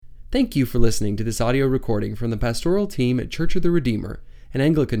Thank you for listening to this audio recording from the pastoral team at Church of the Redeemer, an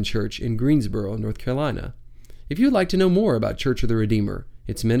Anglican church in Greensboro, North Carolina. If you'd like to know more about Church of the Redeemer,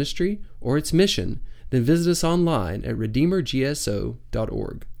 its ministry, or its mission, then visit us online at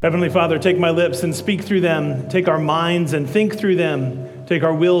redeemergso.org. Heavenly Father, take my lips and speak through them. Take our minds and think through them. Take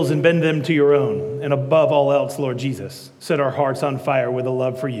our wills and bend them to your own. And above all else, Lord Jesus, set our hearts on fire with a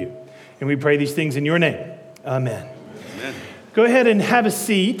love for you. And we pray these things in your name. Amen. Go ahead and have a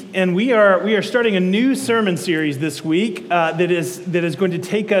seat, and we are starting a new sermon series this week that is going to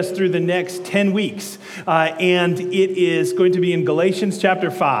take us through the next 10 weeks, and it is going to be in Galatians chapter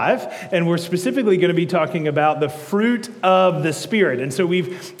 5, and we're specifically going to be talking about the fruit of the Spirit. And so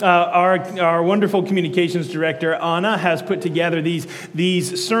we've our wonderful communications director Anna has put together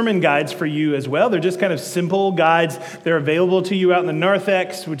these sermon guides for you as well. They're just kind of simple guides. They're available to you out in the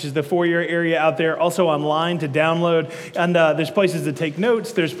narthex, which is the foyer area out there, also online to download, and there's places to take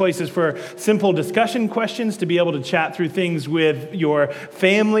notes. There's places for simple discussion questions to be able to chat through things with your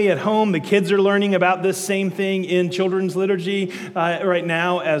family at home. The kids are learning about this same thing in children's liturgy right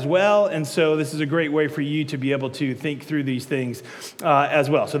now as well. And so this is a great way for you to be able to think through these things as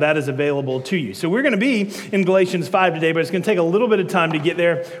well. So that is available to you. So we're going to be in Galatians 5 today, but it's going to take a little bit of time to get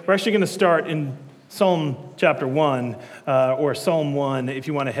there. We're actually going to start in Psalm chapter 1 or Psalm 1 if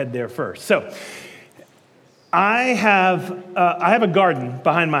you want to head there first. So I have a garden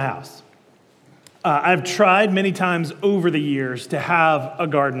behind my house. I've tried many times over the years to have a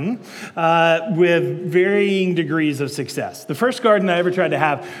garden with varying degrees of success. The first garden I ever tried to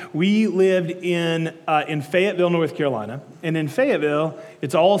have, we lived in Fayetteville, North Carolina, and in Fayetteville,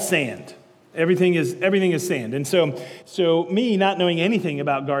 it's all sand. Everything is sand. And so me, not knowing anything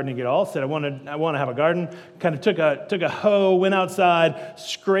about gardening at all, said I want to have a garden. Kind of took a hoe, went outside,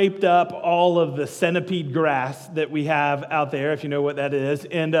 scraped up all of the centipede grass that we have out there, if you know what that is,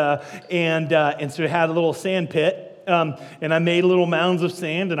 and so it had a little sand pit, and I made little mounds of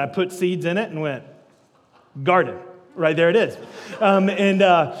sand, and I put seeds in it and went, garden. Right there it is.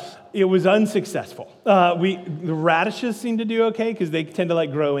 It was unsuccessful. The radishes seemed to do okay because they tend to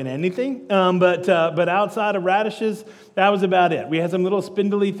grow in anything. But outside of radishes, that was about it. We had some little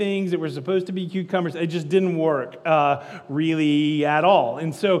spindly things that were supposed to be cucumbers. It just didn't work really at all.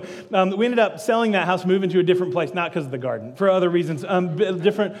 And so we ended up selling that house, moving to a different place, not because of the garden, for other reasons,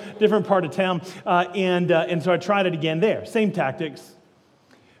 different part of town. And so I tried it again there. Same tactics.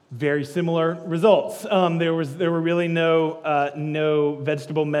 Very similar results. There were really no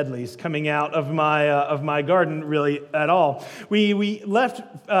vegetable medleys coming out of my garden really at all. We left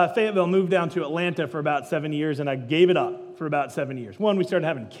Fayetteville, moved down to Atlanta for about 7 years, and I gave it up for about 7 years. One, we started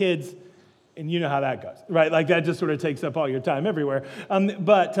having kids, and you know how that goes, right? That just sort of takes up all your time everywhere.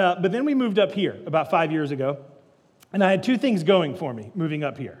 But then we moved up here about 5 years ago, and I had two things going for me moving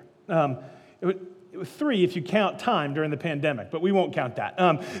up here. It was three if you count time during the pandemic, but we won't count that.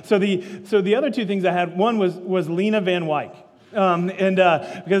 So the other two things I had, one was Lena Van Wyk.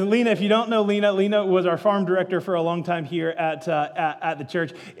 Because Lena, if you don't know Lena was our farm director for a long time here at the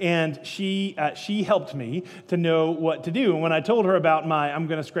church, and she helped me to know what to do. And when I told her about I'm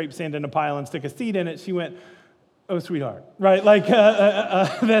going to scrape sand in a pile and stick a seed in it, she went, "Oh, sweetheart," right?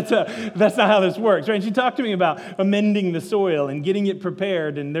 That's not how this works, right? And she talked to me about amending the soil and getting it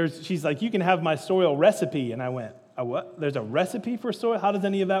prepared. And she's like, "You can have my soil recipe." And I went, "A what? There's a recipe for soil? How does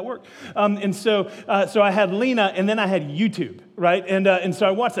any of that work?" So I had Lena, and then I had YouTube, right? And so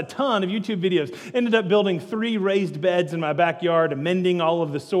I watched a ton of YouTube videos. Ended up building 3 raised beds in my backyard, amending all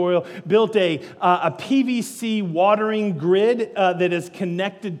of the soil. Built a PVC watering grid that is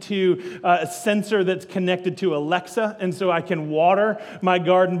connected to a sensor that's connected to Alexa, and so I can water my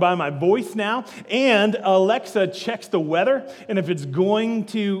garden by my voice now. And Alexa checks the weather, and if it's going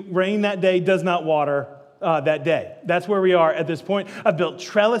to rain that day, does not water that day. That's where we are at this point. I've built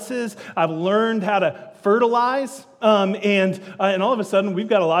trellises. I've learned how to fertilize, and all of a sudden we've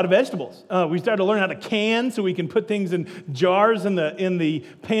got a lot of vegetables. We started to learn how to can so we can put things in jars in the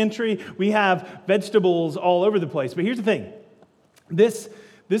pantry. We have vegetables all over the place. But here's the thing: this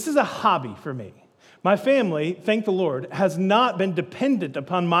is a hobby for me. My family, thank the Lord, has not been dependent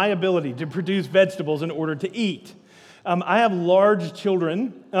upon my ability to produce vegetables in order to eat. I have large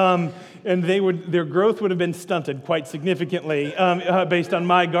children, and their growth would have been stunted quite significantly based on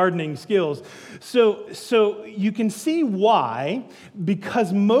my gardening skills. So you can see why,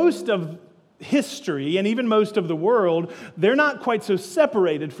 because most of history and even most of the world, they're not quite so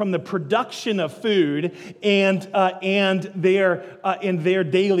separated from the production of food and their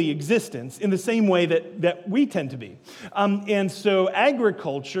daily existence in the same way that we tend to be. And so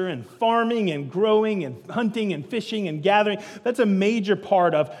agriculture and farming and growing and hunting and fishing and gathering, that's a major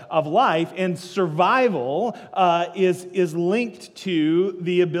part of life, and survival is linked to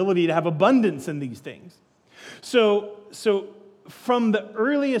the ability to have abundance in these things. So from the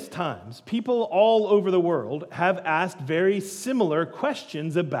earliest times, people all over the world have asked very similar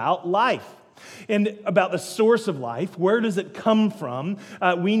questions about life and about the source of life. Where does it come from?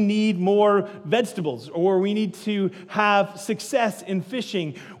 We need more vegetables, or we need to have success in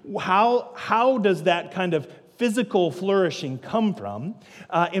fishing. How does that kind of physical flourishing come from?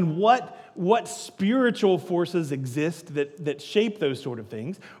 And what spiritual forces exist that shape those sort of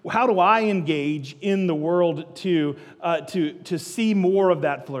things? How do I engage in the world to see more of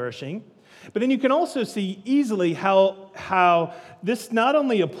that flourishing? But then you can also see easily how this not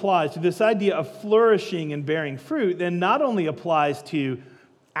only applies to this idea of flourishing and bearing fruit, then not only applies to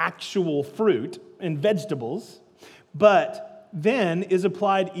actual fruit and vegetables, but then is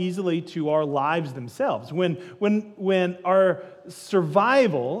applied easily to our lives themselves. When our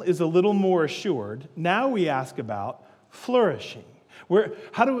survival is a little more assured, now we ask about flourishing.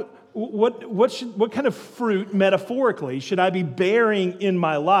 What kind of fruit, metaphorically, should I be bearing in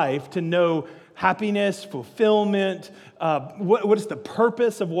my life to know happiness, fulfillment? What is the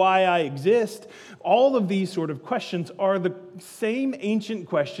purpose of why I exist? All of these sort of questions are the same ancient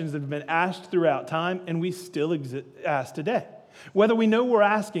questions that have been asked throughout time, and we still ask today, whether we know we're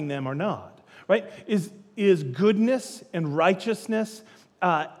asking them or not. Right? Is goodness and righteousness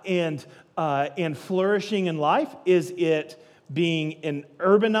and flourishing in life? Is it being an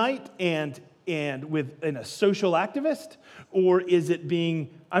urbanite and a social activist? Or is it being,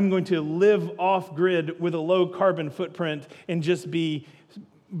 I'm going to live off-grid with a low carbon footprint and just be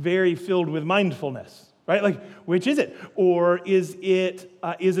very filled with mindfulness? Right? Like, which is it? Or is it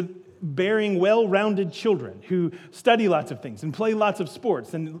bearing well-rounded children who study lots of things and play lots of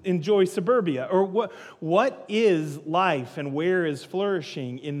sports and enjoy suburbia? Or what is life, and where is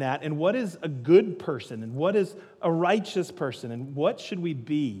flourishing in that? And what is a good person, and what is a righteous person, and what should we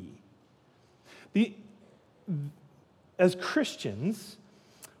be? As Christians,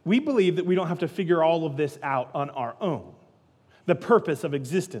 we believe that we don't have to figure all of this out on our own. The purpose of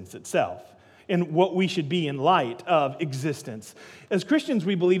existence itself, and what we should be in light of existence. As Christians,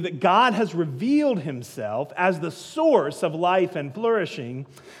 we believe that God has revealed himself as the source of life and flourishing.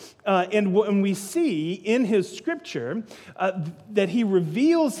 And when we see in his scripture that he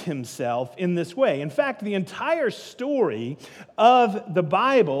reveals himself in this way. In fact, the entire story of the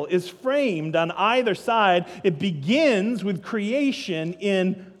Bible is framed on either side. It begins with creation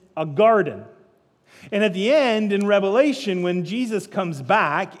in a garden. And at the end, in Revelation, when Jesus comes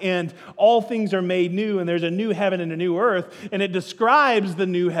back and all things are made new and there's a new heaven and a new earth, and it describes the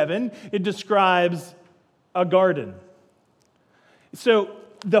new heaven, it describes a garden. So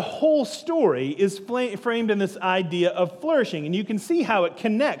the whole story is framed in this idea of flourishing, and you can see how it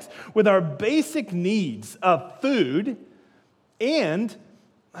connects with our basic needs of food and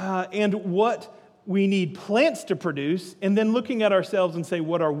what we need plants to produce, and then looking at ourselves and say,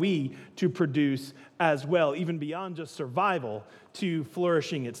 what are we to produce as well, even beyond just survival to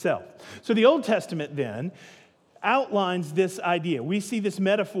flourishing itself. So the Old Testament then outlines this idea. We see this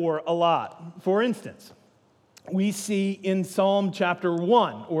metaphor a lot. For instance, we see in Psalm chapter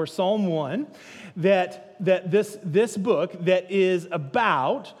 1, or Psalm 1, that this book that is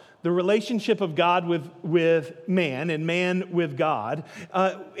about the relationship of God with man and man with God,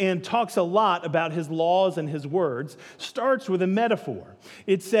 and talks a lot about his laws and his words, starts with a metaphor.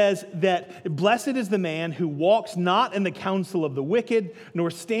 It says that blessed is the man who walks not in the counsel of the wicked, nor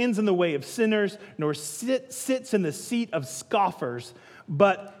stands in the way of sinners, nor sits in the seat of scoffers,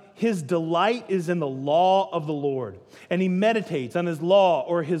 but his delight is in the law of the Lord, and he meditates on his law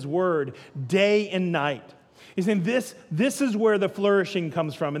or his word day and night. He's saying this is where the flourishing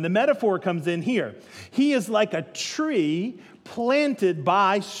comes from. And the metaphor comes in here. He is like a tree planted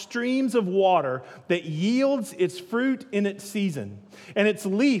by streams of water that yields its fruit in its season, and its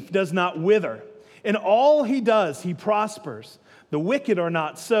leaf does not wither. In all he does, he prospers. The wicked are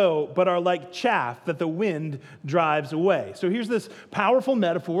not so, but are like chaff that the wind drives away. So here's this powerful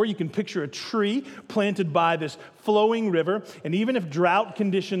metaphor. You can picture a tree planted by this flowing river, and even if drought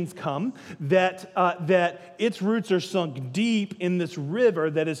conditions come, that its roots are sunk deep in this river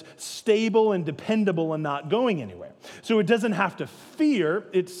that is stable and dependable and not going anywhere. So it doesn't have to fear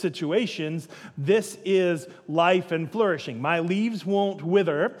its situations. This is life and flourishing. My leaves won't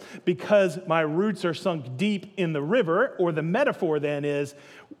wither because my roots are sunk deep in the river, or the metaphor then is,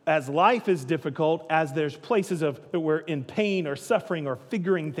 as life is difficult, as there's places that we're in pain or suffering or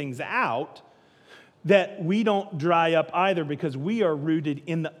figuring things out, that we don't dry up either, because we are rooted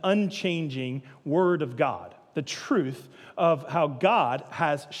in the unchanging Word of God, the truth of how God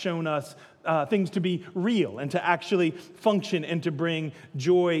has shown us things to be real and to actually function and to bring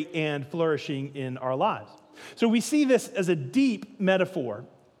joy and flourishing in our lives. So we see this as a deep metaphor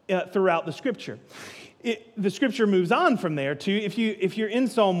throughout the Scripture. The Scripture moves on from there to, if you're in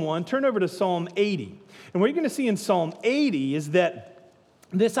Psalm 1, turn over to Psalm 80. And what you're going to see in Psalm 80 is that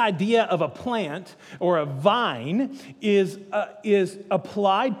this idea of a plant or a vine is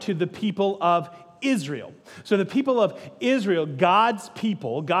applied to the people of Israel. So the people of Israel, God's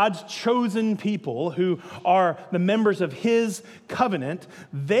people, God's chosen people who are the members of His covenant,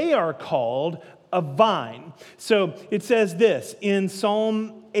 they are called a vine. So it says this in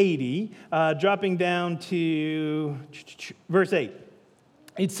Psalm 80, dropping down to verse 8.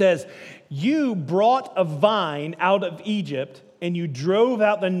 It says, "You brought a vine out of Egypt, and you drove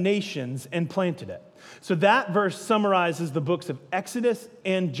out the nations and planted it." So that verse summarizes the books of Exodus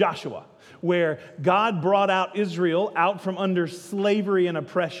and Joshua, where God brought out Israel out from under slavery and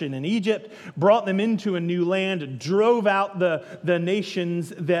oppression in Egypt, brought them into a new land, drove out the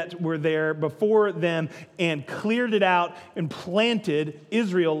nations that were there before them, and cleared it out and planted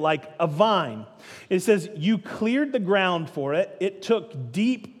Israel like a vine. It says, "You cleared the ground for it. It took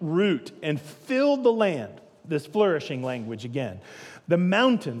deep root and filled the land." This flourishing language again. "The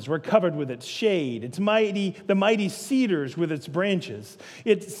mountains were covered with its shade, the mighty cedars with its branches.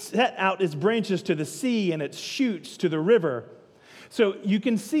 It set out its branches to the sea and its shoots to the river." So you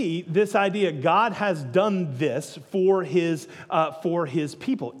can see this idea. God has done this for his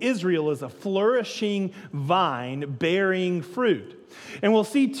people. Israel is a flourishing vine bearing fruit. And we'll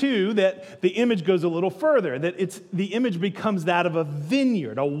see, too, that the image goes a little further, that the image becomes that of a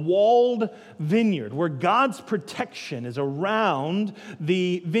vineyard, a walled vineyard, where God's protection is around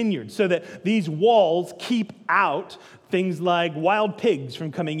the vineyard, so that these walls keep out things like wild pigs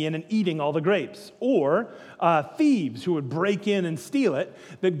from coming in and eating all the grapes, or thieves who would break in and steal it,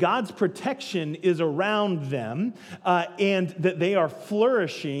 that God's protection is around them, and that they are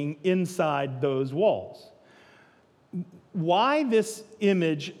flourishing inside those walls. Why this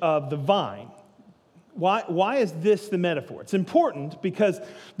image of the vine? Why is this the metaphor? It's important because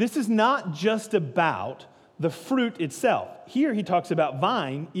this is not just about the fruit itself. Here he talks about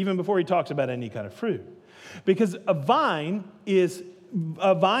vine even before he talks about any kind of fruit. Because a vine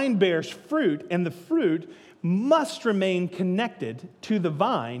bears fruit, and the fruit must remain connected to the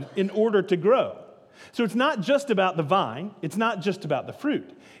vine in order to grow. So it's not just about the vine, it's not just about the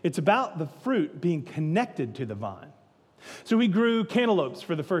fruit. It's about the fruit being connected to the vine. So we grew cantaloupes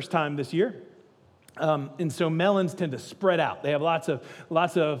for the first time this year. And so melons tend to spread out. They have lots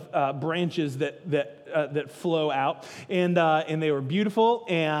of branches that flow out, and they were beautiful.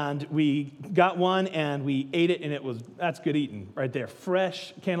 And we got one and we ate it, and that's good eating right there.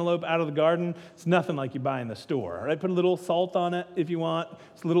 Fresh cantaloupe out of the garden. It's nothing like you buy in the store. All right, put a little salt on it if you want.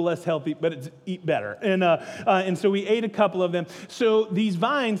 It's a little less healthy, but it's eat better. And so we ate a couple of them. So these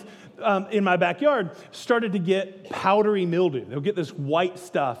vines in my backyard started to get powdery mildew. They'll get this white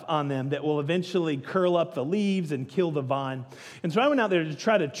stuff on them that will eventually curl up the leaves and kill the vine. And so I went out there to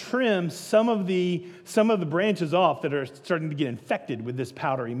try to trim some of the branches off that are starting to get infected with this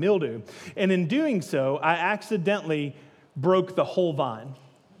powdery mildew. And in doing so, I accidentally broke the whole vine.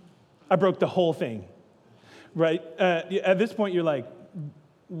 I broke the whole thing, right? At this point, you're like,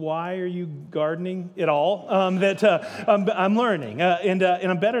 why are you gardening at all? I'm learning, and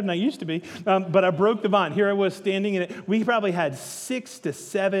I'm better than I used to be, but I broke the vine. Here I was standing in it. We probably had 6 to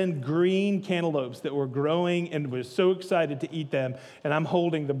 7 green cantaloupes that were growing, and was so excited to eat them, and I'm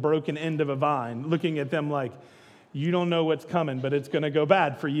holding the broken end of a vine, looking at them like, you don't know what's coming, but it's going to go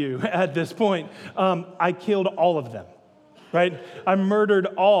bad for you at this point. I killed all of them, right? I murdered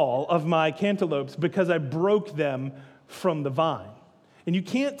all of my cantaloupes because I broke them from the vine. And you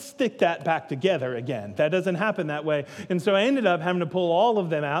can't stick that back together again. That doesn't happen that way. And so I ended up having to pull all of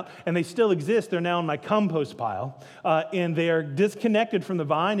them out, and they still exist. They're now in my compost pile, and they are disconnected from the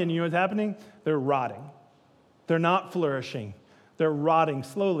vine, and you know what's happening? They're rotting. They're not flourishing. They're rotting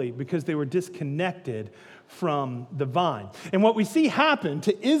slowly because they were disconnected from the vine. And what we see happen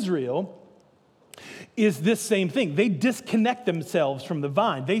to Israel is this same thing. They disconnect themselves from the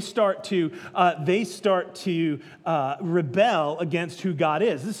vine. They start to rebel against who God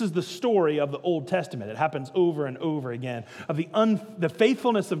is. This is the story of the Old Testament. It happens over and over again of the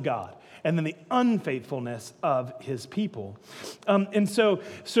faithfulness of God and then the unfaithfulness of his people. And so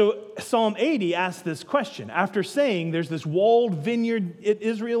Psalm 80 asks this question. After saying there's this walled vineyard,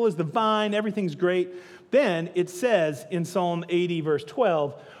 Israel is the vine, everything's great, then it says in Psalm 80, verse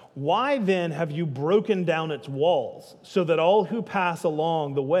 12, why then have you broken down its walls so that all who pass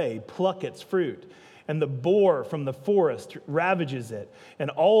along the way pluck its fruit? And the boar from the forest ravages it, and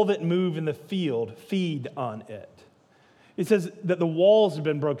all that move in the field feed on it. It says that the walls have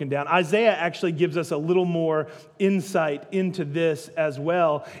been broken down. Isaiah actually gives us a little more insight into this as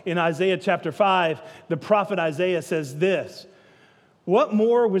well. In Isaiah chapter 5, the prophet Isaiah says this, "What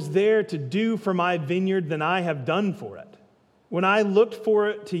more was there to do for my vineyard than I have done for it? When I looked for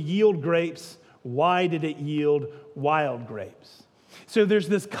it to yield grapes, why did it yield wild grapes?" So there's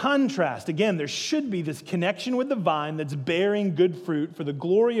this contrast. Again, there should be this connection with the vine that's bearing good fruit for the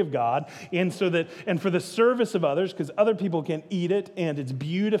glory of God and for the service of others, because other people can eat it and it's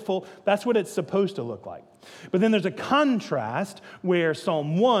beautiful. That's what it's supposed to look like. But then there's a contrast where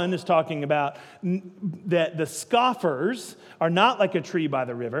Psalm 1 is talking about that the scoffers are not like a tree by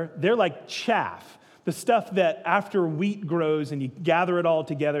the river. They're like chaff. The stuff that after wheat grows and you gather it all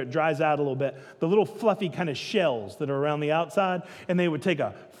together, it dries out a little bit, the little fluffy kind of shells that are around the outside, and they would take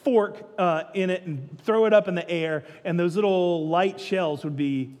a fork in it and throw it up in the air, and those little light shells would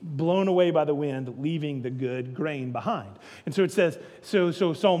be blown away by the wind, leaving the good grain behind. And so it says, so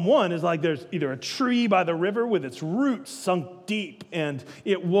Psalm 1 is like there's either a tree by the river with its roots sunk deep, and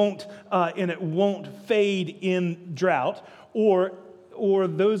it won't fade in drought, or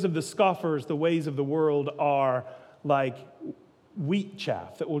those of the scoffers, the ways of the world are like wheat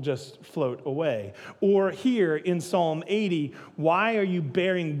chaff that will just float away. Or here in Psalm 80, why are you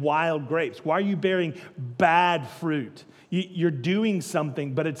bearing wild grapes? Why are you bearing bad fruit? You're doing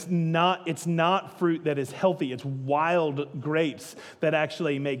something, but it's not fruit that is healthy. It's wild grapes that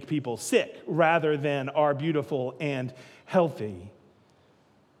actually make people sick rather than are beautiful and healthy.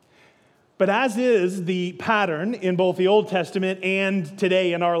 But as is the pattern in both the Old Testament and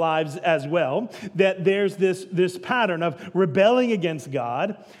today in our lives as well, that there's this pattern of rebelling against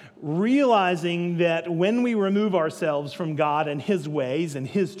God, realizing that when we remove ourselves from God and his ways and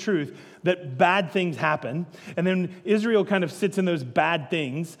his truth, that bad things happen. And then Israel kind of sits in those bad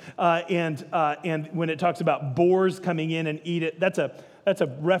things. And when it talks about boars coming in and eat it, that's a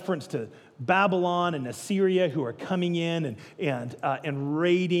reference to Babylon and Assyria who are coming in and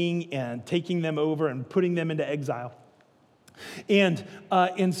raiding and taking them over and putting them into exile. And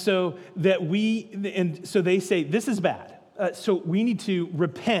so they say, this is bad. So we need to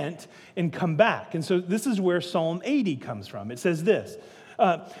repent and come back. And so this is where Psalm 80 comes from. It says this,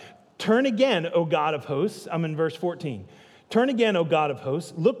 turn again, O God of hosts. I'm in verse 14. Turn again, O God of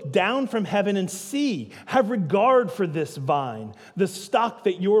hosts, look down from heaven and see. Have regard for this vine, the stock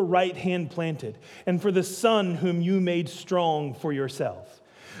that your right hand planted, and for the son whom you made strong for yourself.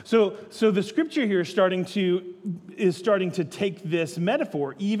 So the scripture here is starting to take this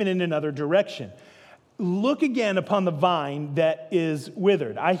metaphor even in another direction. Look again upon the vine that is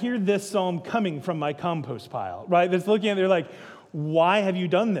withered. I hear this psalm coming from my compost pile, right? That's looking at it, they're like, why have you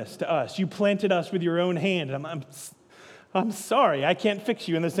done this to us? You planted us with your own hand. And I'm sorry, I can't fix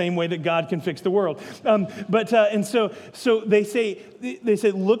you in the same way that God can fix the world. So they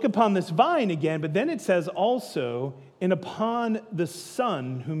say, look upon this vine again, but then it says also, and upon the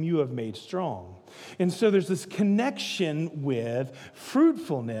son whom you have made strong. And so there's this connection with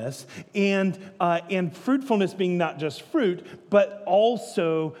fruitfulness and fruitfulness being not just fruit, but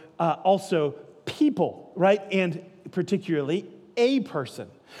also people, right? And particularly a person.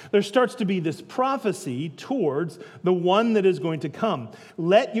 There starts to be this prophecy towards the one that is going to come.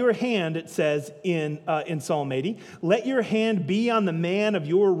 Let your hand, it says in Psalm 80, let your hand be on the man of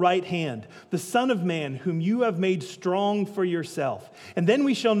your right hand, the Son of Man, whom you have made strong for yourself. And then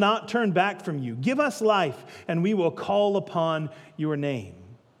we shall not turn back from you. Give us life, and we will call upon your name.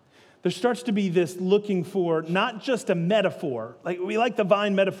 There starts to be this looking for not just a metaphor, like we like the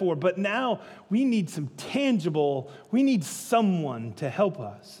vine metaphor, but now we need some tangible, we need someone to help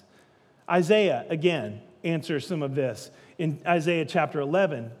us. Isaiah, again, answers some of this. In Isaiah chapter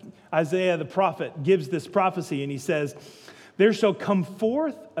 11, Isaiah the prophet gives this prophecy, and he says there shall come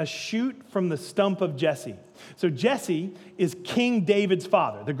forth a shoot from the stump of Jesse. So Jesse is King David's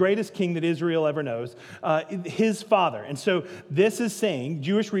father, the greatest king that Israel ever knows, his father. And so this is saying,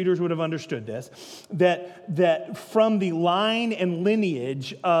 Jewish readers would have understood this, that from the line and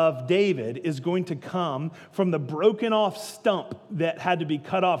lineage of David is going to come, from the broken off stump that had to be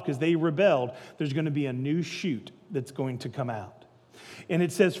cut off because they rebelled, there's going to be a new shoot that's going to come out. And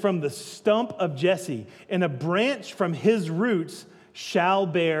it says, from the stump of Jesse, and a branch from his roots shall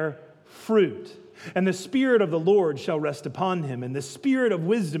bear fruit. And the Spirit of the Lord shall rest upon him, and the Spirit of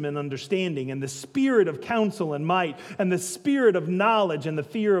wisdom and understanding, and the Spirit of counsel and might, and the Spirit of knowledge and the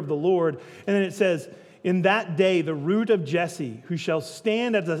fear of the Lord. And then it says, in that day the root of Jesse, who shall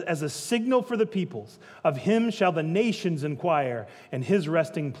stand as a signal for the peoples, of him shall the nations inquire, and his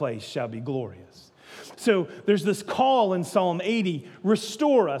resting place shall be glorious. So there's this call in Psalm 80,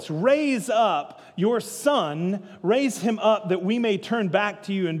 restore us, raise up your son, raise him up that we may turn back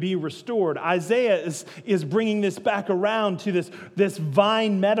to you and be restored. Isaiah is bringing this back around to this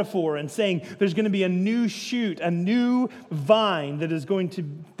vine metaphor and saying there's going to be a new shoot, a new vine that is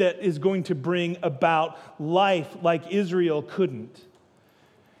going to bring about life like Israel couldn't.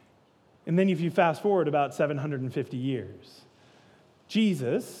 And then if you fast forward about 750 years,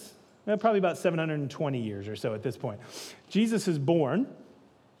 Jesus, probably about 720 years or so at this point, Jesus is born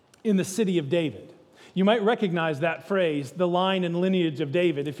in the city of David. You might recognize that phrase, the line and lineage of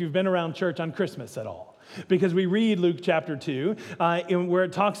David, if you've been around church on Christmas at all. Because we read Luke chapter 2, where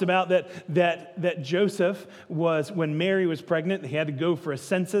it talks about that Joseph was, when Mary was pregnant, he had to go for a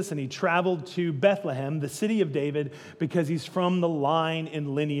census, and he traveled to Bethlehem, the city of David, because he's from the line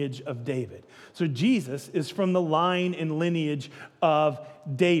and lineage of David. So Jesus is from the line and lineage of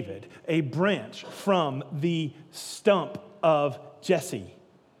David, a branch from the stump of Jesse,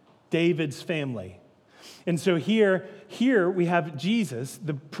 David's family. And so here we have Jesus,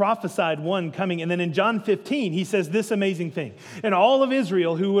 the prophesied one, coming. And then in John 15, he says this amazing thing. And all of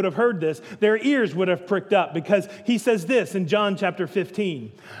Israel who would have heard this, their ears would have pricked up, because he says this in John chapter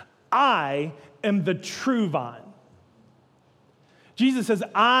 15, I am the true vine. Jesus says,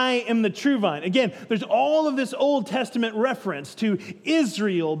 I am the true vine. Again, there's all of this Old Testament reference to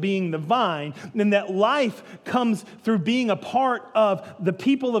Israel being the vine, and that life comes through being a part of the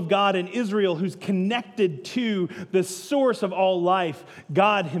people of God in Israel who's connected to the source of all life,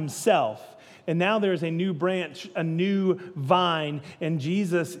 God himself. And now there's a new branch, a new vine, and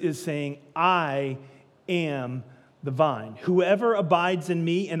Jesus is saying, I am the vine. Whoever abides in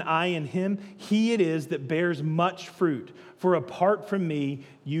me and I in him, he it is that bears much fruit. For apart from me,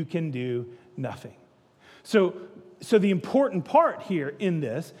 you can do nothing. So the important part here in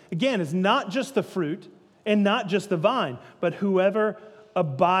this, again, is not just the fruit and not just the vine, but whoever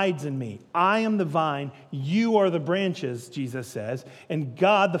abides in me. I am the vine, you are the branches, Jesus says, and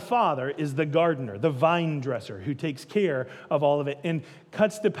God the Father is the gardener, the vine dresser, who takes care of all of it and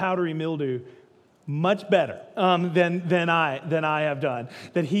cuts the powdery mildew much better than I have done,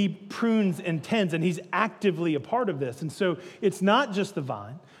 that he prunes and tends, and he's actively a part of this. And so it's not just the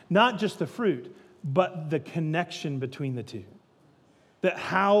vine, not just the fruit, but the connection between the two. That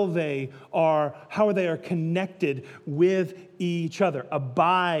how they are connected with each other.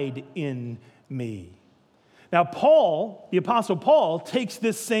 Abide in me. Now, Paul, the Apostle Paul, takes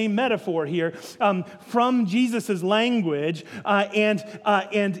this same metaphor here from Jesus' language,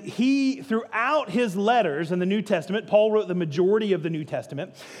 and he, throughout his letters in the New Testament, Paul wrote the majority of the New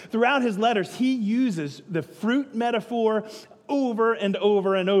Testament. Throughout his letters, he uses the fruit metaphor over and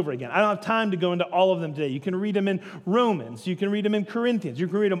over and over again. I don't have time to go into all of them today. You can read them in Romans. You can read them in Corinthians. You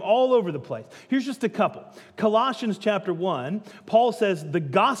can read them all over the place. Here's just a couple. Colossians chapter 1, Paul says the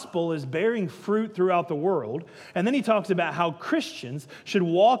gospel is bearing fruit throughout the world. And then he talks about how Christians should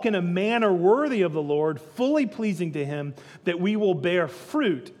walk in a manner worthy of the Lord, fully pleasing to him, that we will bear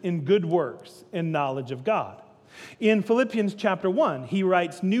fruit in good works and knowledge of God. In Philippians chapter 1, he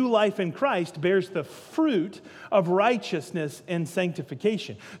writes, new life in Christ bears the fruit of righteousness and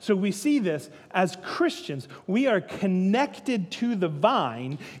sanctification. So we see this as Christians. We are connected to the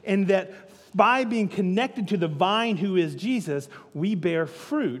vine, and that by being connected to the vine who is Jesus, we bear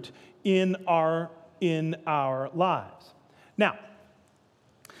fruit in our lives. Now,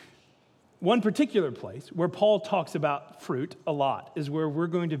 one particular place where Paul talks about fruit a lot is where we're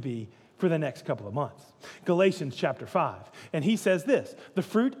going to be for the next couple of months. Galatians chapter 5. And he says this, the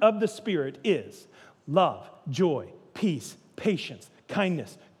fruit of the Spirit is love, joy, peace, patience,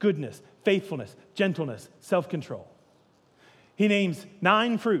 kindness, goodness, faithfulness, gentleness, self-control. He names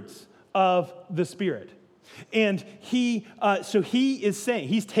 9 fruits of the Spirit. And so he is saying,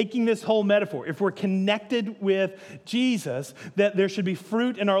 he's taking this whole metaphor. If we're connected with Jesus, that there should be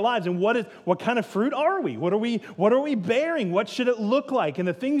fruit in our lives. And what kind of fruit are we? What are we bearing? What should it look like? And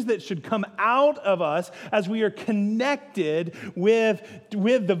the things that should come out of us as we are connected with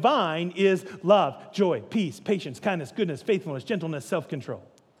the vine is love, joy, peace, patience, kindness, goodness, faithfulness, gentleness, self-control.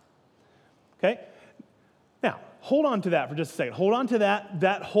 Okay? Now, hold on to that for just a second. Hold on to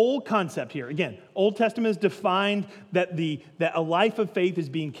that whole concept here. Again, Old Testament has defined that a life of faith is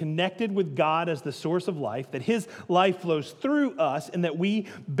being connected with God as the source of life, that his life flows through us, and that we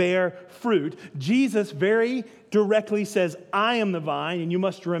bear fruit. Jesus very directly says, I am the vine, and you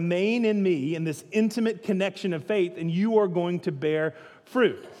must remain in me in this intimate connection of faith, and you are going to bear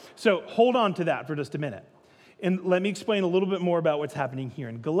fruit. So hold on to that for just a minute. And let me explain a little bit more about what's happening here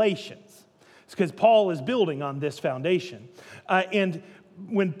in Galatians. Because Paul is building on this foundation. And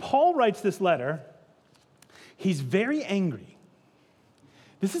when Paul writes this letter, he's very angry.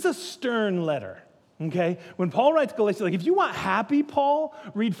 This is a stern letter, okay? When Paul writes Galatians, like if you want happy Paul,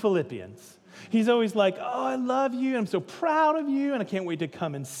 read Philippians. He's always like, oh, I love you, and I'm so proud of you, and I can't wait to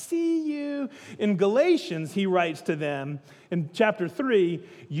come and see you. In Galatians, he writes to them in chapter 3,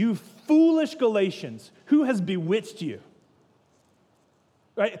 you foolish Galatians, who has bewitched you?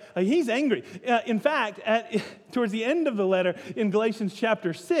 Right? He's angry. In fact, towards the end of the letter, in Galatians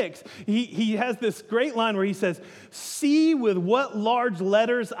chapter 6, he has this great line where he says, see with what large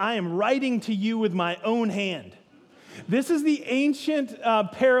letters I am writing to you with my own hand. This is the ancient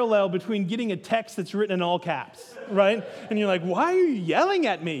parallel between getting a text that's written in all caps, right? And you're like, why are you yelling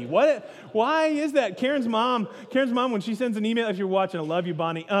at me? Why is that? Karen's mom, when she sends an email, if you're watching, I love you,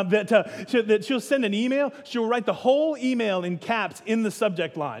 Bonnie, that she'll send an email, she'll write the whole email in caps in the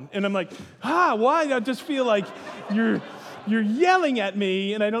subject line. And I'm like, why? I just feel like you're yelling at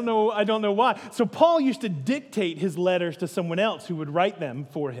me, and I don't know why. So Paul used to dictate his letters to someone else who would write them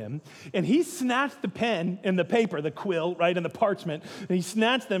for him, and he snatched the pen and the paper, the quill, right, and the parchment, and he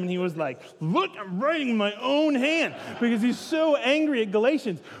snatched them, and he was like, look, I'm writing with my own hand, because he's so angry at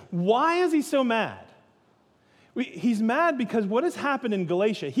Galatians. Why is he so mad? He's mad because what has happened in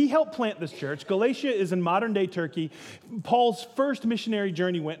Galatia, he helped plant this church. Galatia is in modern-day Turkey. Paul's first missionary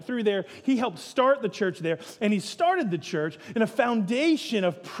journey went through there. He helped start the church there, and he started the church in a foundation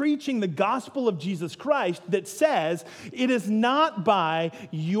of preaching the gospel of Jesus Christ that says it is not by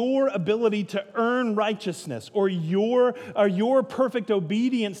your ability to earn righteousness or your perfect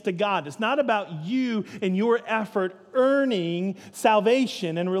obedience to God. It's not about you and your effort earning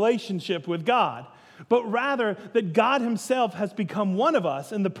salvation and relationship with God, but rather that God himself has become one of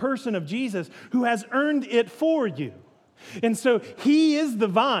us in the person of Jesus who has earned it for you. And so he is the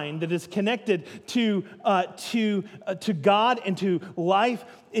vine that is connected to God and to life,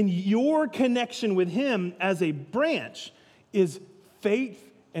 and your connection with him as a branch is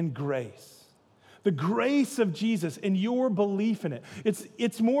faith and grace. The grace of Jesus and your belief in it.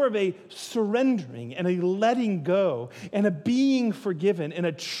 It's more of a surrendering and a letting go and a being forgiven and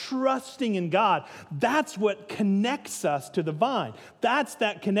a trusting in God. That's what connects us to the vine. That's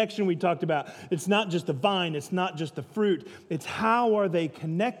that connection we talked about. It's not just the vine. It's not just the fruit. It's how are they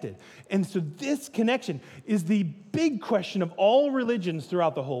connected? And so this connection is the big question of all religions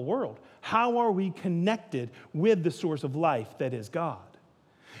throughout the whole world. How are we connected with the source of life that is God?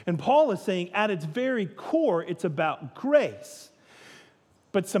 And Paul is saying at its very core, it's about grace.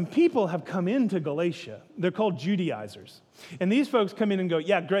 But some people have come into Galatia. They're called Judaizers. And these folks come in and go,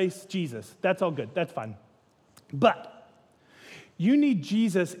 yeah, grace, Jesus. That's all good. That's fine. But you need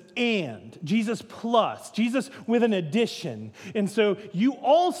Jesus and Jesus plus, Jesus with an addition. And so you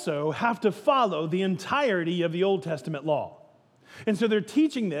also have to follow the entirety of the Old Testament law. And so they're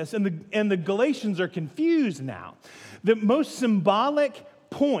teaching this, and the Galatians are confused now. The most symbolic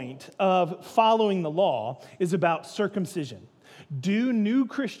point of following the law is about circumcision. Do new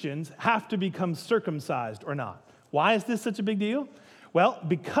Christians have to become circumcised or not? Why is this such a big deal? Well,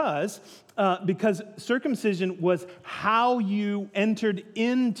 because circumcision was how you entered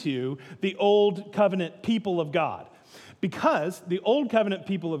into the old covenant people of God. Because the old covenant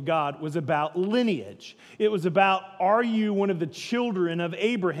people of God was about lineage. It was about, are you one of the children of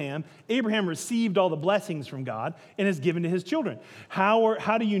Abraham? Abraham received all the blessings from God and is given to his children.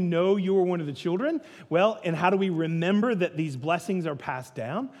 How do you know you are one of the children? Well, and how do we remember that these blessings are passed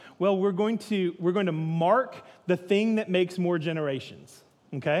down? Well, we're going to mark the thing that makes more generations,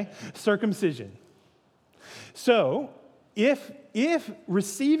 okay? Circumcision. So, if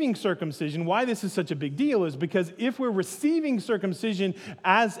receiving circumcision, why this is such a big deal is because if we're receiving circumcision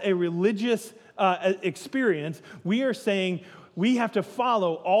as a religious experience, we are saying we have to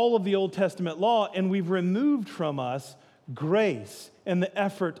follow all of the Old Testament law, and we've removed from us grace and the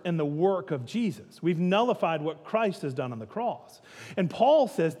effort and the work of Jesus. We've nullified what Christ has done on the cross. And Paul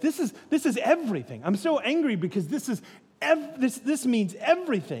says, this is everything. I'm so angry because this means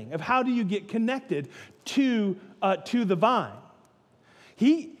everything of how do you get connected to the vine.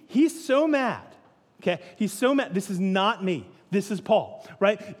 He's so mad. Okay, he's so mad. This is not me. This is Paul,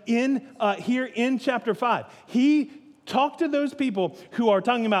 right? Here in chapter 5, he talked to those people who are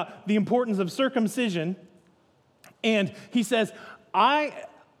talking about the importance of circumcision, and he says,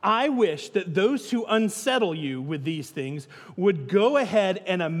 I wish that those who unsettle you with these things would go ahead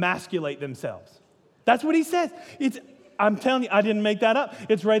and emasculate themselves. That's what he says. I'm telling you, I didn't make that up.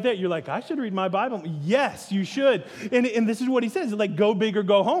 It's right there. You're like, I should read my Bible. Yes, you should. And this is what he says. It's like, go big or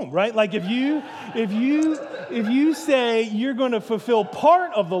go home, right? Like if you say you're going to fulfill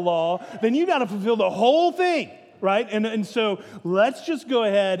part of the law, then you got to fulfill the whole thing, right? And so let's just go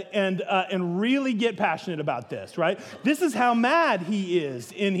ahead and really get passionate about this, right? This is how mad he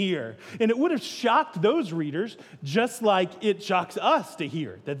is in here. And it would have shocked those readers just like it shocks us to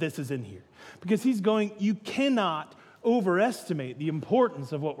hear that this is in here. Because he's going, you cannot overestimate the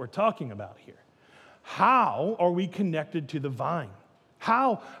importance of what we're talking about here. How are we connected to the vine?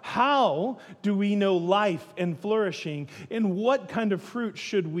 How do we know life and flourishing, and what kind of fruit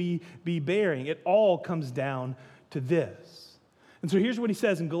should we be bearing? It all comes down to this. And so here's what he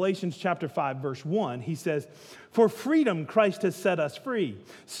says in Galatians chapter 5, verse 1. He says, "For freedom Christ has set us free.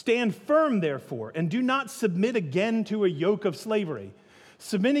 Stand firm, therefore, and do not submit again to a yoke of slavery."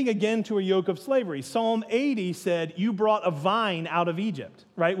 Submitting again to a yoke of slavery. Psalm 80 said, you brought a vine out of Egypt,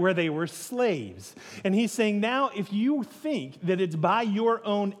 right, where they were slaves. And he's saying now, if you think that it's by your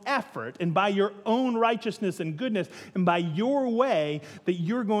own effort and by your own righteousness and goodness and by your way that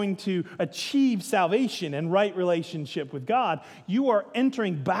you're going to achieve salvation and right relationship with God, you are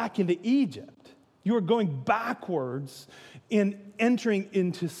entering back into Egypt. You are going backwards in entering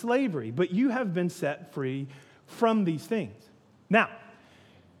into slavery, but you have been set free from these things. Now,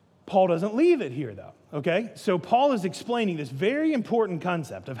 Paul doesn't leave it here, though, okay? So Paul is explaining this very important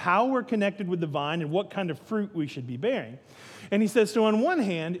concept of how we're connected with the vine and what kind of fruit we should be bearing. And he says, so on one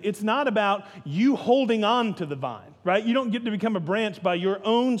hand, it's not about you holding on to the vine, right? You don't get to become a branch by your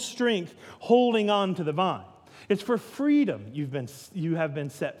own strength holding on to the vine. It's for freedom you have been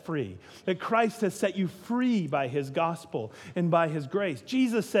set free. That Christ has set you free by his gospel and by his grace.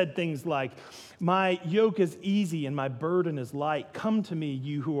 Jesus said things like, my yoke is easy and my burden is light. Come to me,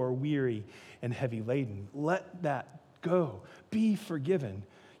 you who are weary and heavy laden. Let that go. Be forgiven.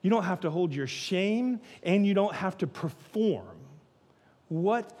 You don't have to hold your shame and you don't have to perform.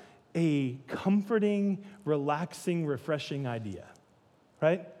 What a comforting, relaxing, refreshing idea,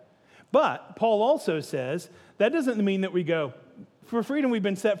 right? But Paul also says that doesn't mean that we go, for freedom we've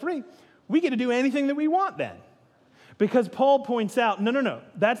been set free. We get to do anything that we want then. Because Paul points out, no,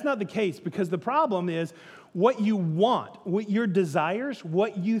 that's not the case. Because the problem is what you want, what your desires,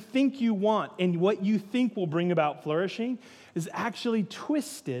 what you think you want, and what you think will bring about flourishing is actually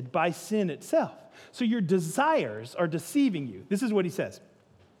twisted by sin itself. So your desires are deceiving you. This is what he says.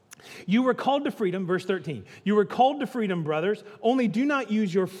 You were called to freedom, verse 13. You were called to freedom, brothers, only do not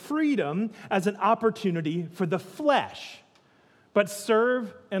use your freedom as an opportunity for the flesh, but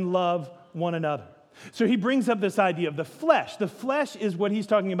serve and love one another. So he brings up this idea of the flesh. The flesh is what he's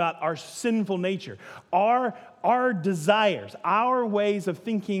talking about, our sinful nature, our desires, our ways of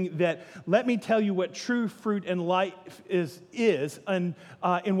thinking that, let me tell you what true fruit and life is and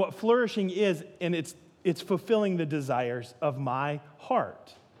what flourishing is, and it's fulfilling the desires of my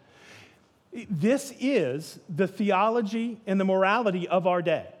heart. This is the theology and the morality of our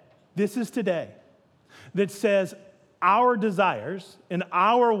day. This is today that says our desires and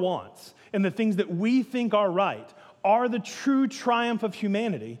our wants and the things that we think are right are the true triumph of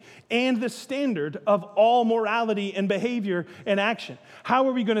humanity and the standard of all morality and behavior and action. How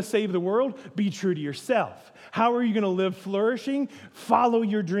are we going to save the world? Be true to yourself. How are you going to live flourishing? Follow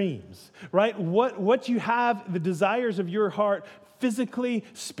your dreams, right? What you have, the desires of your heart, physically,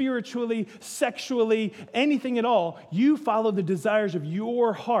 spiritually, sexually, anything at all, you follow the desires of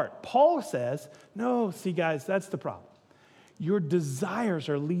your heart. Paul says, no, see guys, that's the problem. Your desires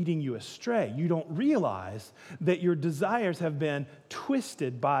are leading you astray. You don't realize that your desires have been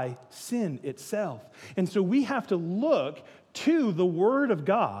twisted by sin itself. And so we have to look to the Word of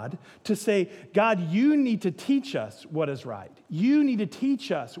God to say, God, you need to teach us what is right. You need to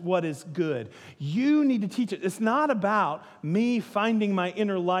teach us what is good. You need to teach it. It's not about me finding my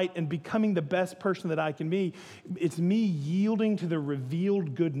inner light and becoming the best person that I can be. It's me yielding to the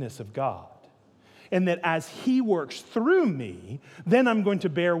revealed goodness of God. and that as he works through me, then I'm going to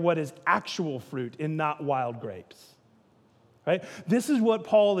bear what is actual fruit and not wild grapes. Right? This is what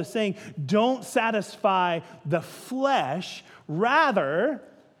Paul is saying. Don't satisfy the flesh. Rather,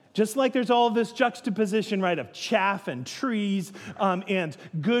 just like there's all this juxtaposition, right, of chaff and trees and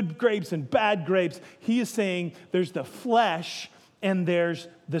good grapes and bad grapes, he is saying there's the flesh and there's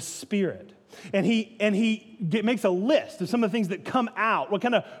the spirit. And he makes a list of some of the things that come out. What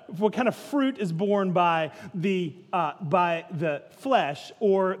kind of fruit is born by the flesh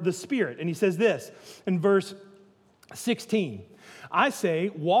or the spirit? And he says this in verse 16. I say,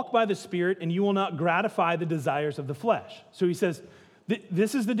 walk by the Spirit, and you will not gratify the desires of the flesh. So he says,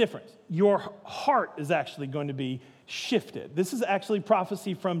 this is the difference. Your heart is actually going to be shifted. This is actually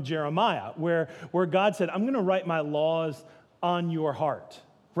prophecy from Jeremiah, where God said, I'm going to write my laws on your heart.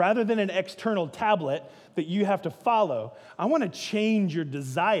 Rather than an external tablet that you have to follow, I want to change your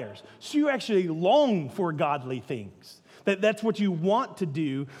desires so you actually long for godly things. That's what you want to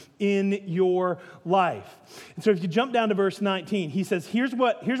do in your life. And so if you jump down to verse 19, he says, here's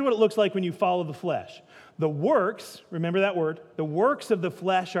what it looks like when you follow the flesh. The works, remember that word, the works of the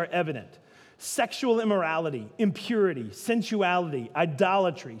flesh are evident. Sexual immorality, impurity, sensuality,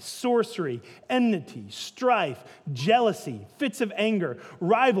 idolatry, sorcery, enmity, strife, jealousy, fits of anger,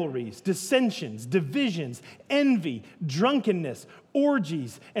 rivalries, dissensions, divisions, envy, drunkenness,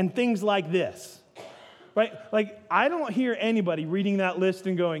 orgies, and things like this. Right? Like, I don't hear anybody reading that list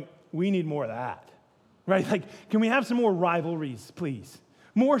and going, we need more of that. Right? Like, can we have some more rivalries, please?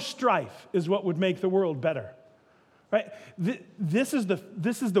 More strife is what would make the world better. Right? This is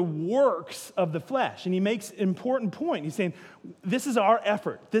the works of the flesh. And he makes an important point. He's saying, this is our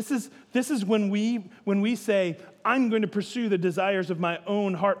effort. This is when we say, I'm going to pursue the desires of my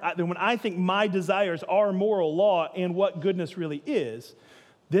own heart. When I think my desires are moral law and what goodness really is,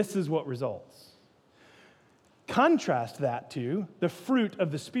 this is what results. Contrast that to the fruit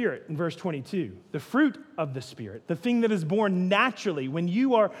of the Spirit in verse 22. The fruit of the Spirit, the thing that is born naturally when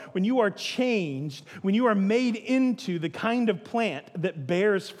you are changed, when you are made into the kind of plant that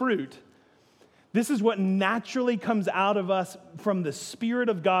bears fruit. This is what naturally comes out of us from the Spirit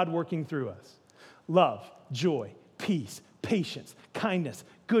of God working through us. Love, joy, peace, patience, kindness,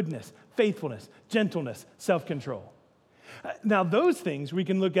 goodness, faithfulness, gentleness, self-control. Now, those things we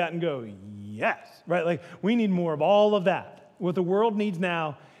can look at and go, yes, right? Like, we need more of all of that. What the world needs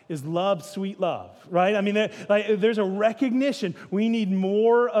now is love, sweet love, right? I mean, there's a recognition. We need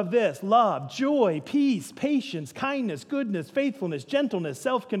more of this. Love, joy, peace, patience, kindness, goodness, faithfulness, gentleness,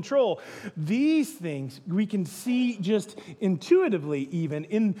 self-control. These things we can see just intuitively even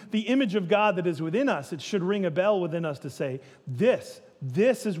in the image of God that is within us. It should ring a bell within us to say, this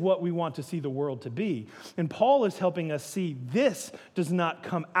is what we want to see the world to be. And Paul is helping us see this does not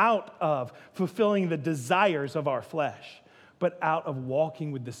come out of fulfilling the desires of our flesh, but out of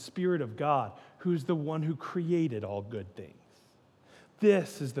walking with the Spirit of God, who's the one who created all good things.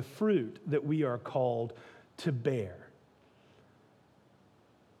 This is the fruit that we are called to bear.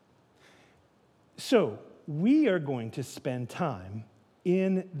 So, we are going to spend time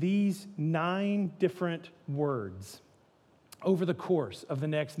in these 9 different words over the course of the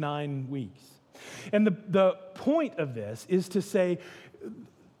next 9 weeks. And the point of this is to say,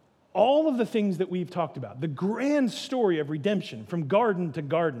 all of the things that we've talked about, the grand story of redemption from garden to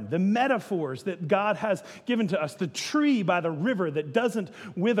garden, the metaphors that God has given to us, the tree by the river that doesn't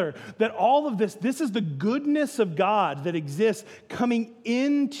wither, that all of this is the goodness of God that exists coming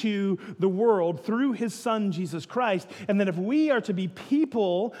into the world through his Son, Jesus Christ. And that if we are to be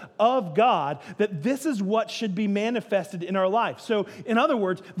people of God, that this is what should be manifested in our life. So, in other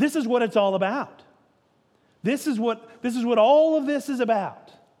words, this is what it's all about. This is what all of this is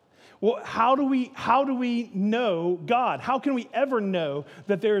about. Well, how do we know God? How can we ever know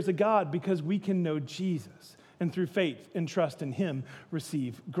that there is a God? Because we can know Jesus, and through faith and trust in him,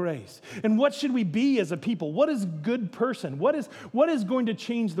 receive grace. And what should we be as a people? What is a good person? What is going to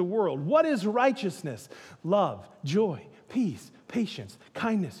change the world? What is righteousness? Love, joy, peace, patience,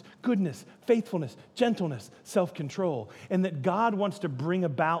 kindness, goodness, faithfulness, gentleness, self-control. And that God wants to bring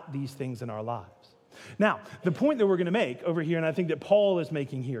about these things in our lives. Now, the point that we're going to make over here, and I think that Paul is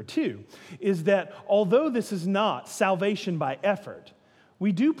making here too, is that although this is not salvation by effort,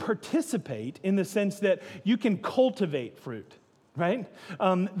 we do participate in the sense that you can cultivate fruit. right?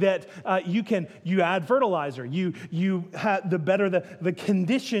 You add fertilizer, you have the better the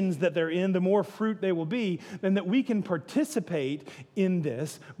conditions that they're in, the more fruit they will be, and that we can participate in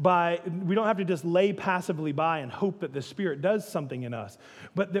this we don't have to just lay passively by and hope that the Spirit does something in us,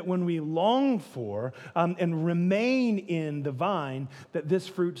 but that when we long for and remain in the vine, that this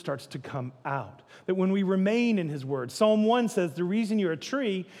fruit starts to come out. That when we remain in His Word, Psalm 1 says the reason you're a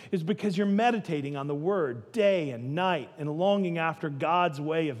tree is because you're meditating on the Word day and night and longing after God's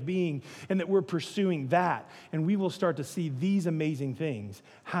way of being, and that we're pursuing that. And we will start to see these amazing things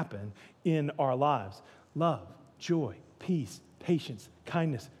happen in our lives. Love, joy, peace, patience,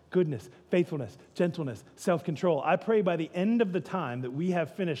 kindness, goodness, faithfulness, gentleness, self-control. I pray by the end of the time that we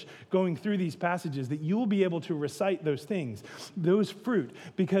have finished going through these passages that you will be able to recite those things, those fruit,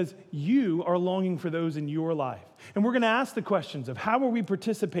 because you are longing for those in your life. And we're going to ask the questions of how are we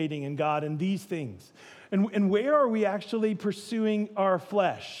participating in God in these things? And where are we actually pursuing our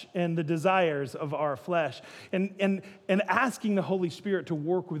flesh and the desires of our flesh and asking the Holy Spirit to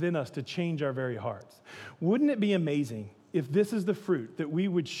work within us to change our very hearts? Wouldn't it be amazing if this is the fruit that we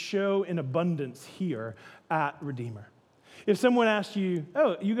would show in abundance here at Redeemer? If someone asked you,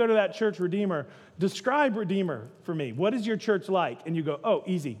 oh, you go to that church, Redeemer, describe Redeemer for me. What is your church like? And you go, oh,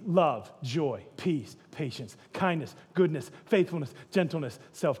 easy. Love, joy, peace, patience, kindness, goodness, faithfulness, gentleness,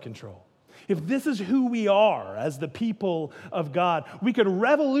 self-control. If this is who we are as the people of God, we could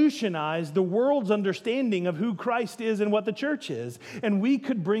revolutionize the world's understanding of who Christ is and what the church is, and we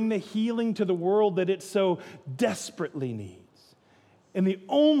could bring the healing to the world that it so desperately needs. And the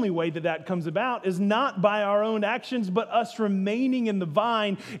only way that that comes about is not by our own actions, but us remaining in the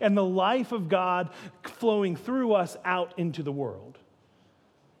vine and the life of God flowing through us out into the world.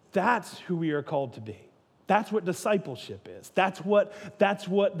 That's who we are called to be. That's what discipleship is. That's what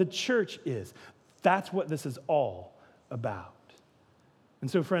the church is. That's what this is all about.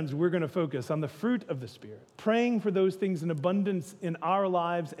 And so, friends, we're going to focus on the fruit of the Spirit, praying for those things in abundance in our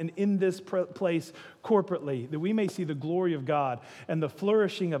lives and in this place corporately, that we may see the glory of God and the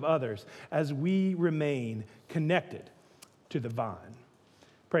flourishing of others as we remain connected to the vine.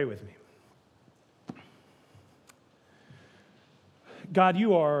 Pray with me. God,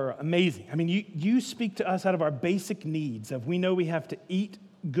 you are amazing. I mean, you speak to us out of our basic needs of we know we have to eat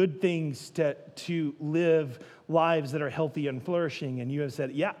good things to live lives that are healthy and flourishing. And you have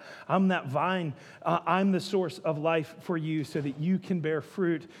said, yeah, I'm that vine. I'm the source of life for you so that you can bear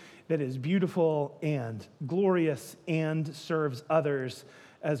fruit that is beautiful and glorious and serves others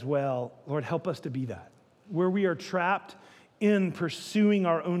as well. Lord, help us to be that. Where we are trapped in pursuing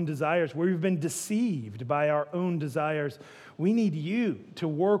our own desires, where we've been deceived by our own desires, we need you to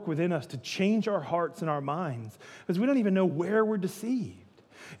work within us to change our hearts and our minds, because we don't even know where we're deceived.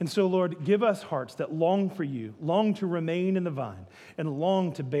 And so, Lord, give us hearts that long for you, long to remain in the vine, and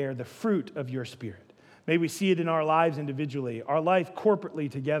long to bear the fruit of your Spirit. May we see it in our lives individually, our life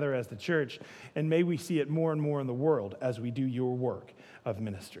corporately together as the church, and may we see it more and more in the world as we do your work of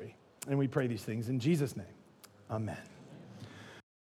ministry. And we pray these things in Jesus' name. Amen.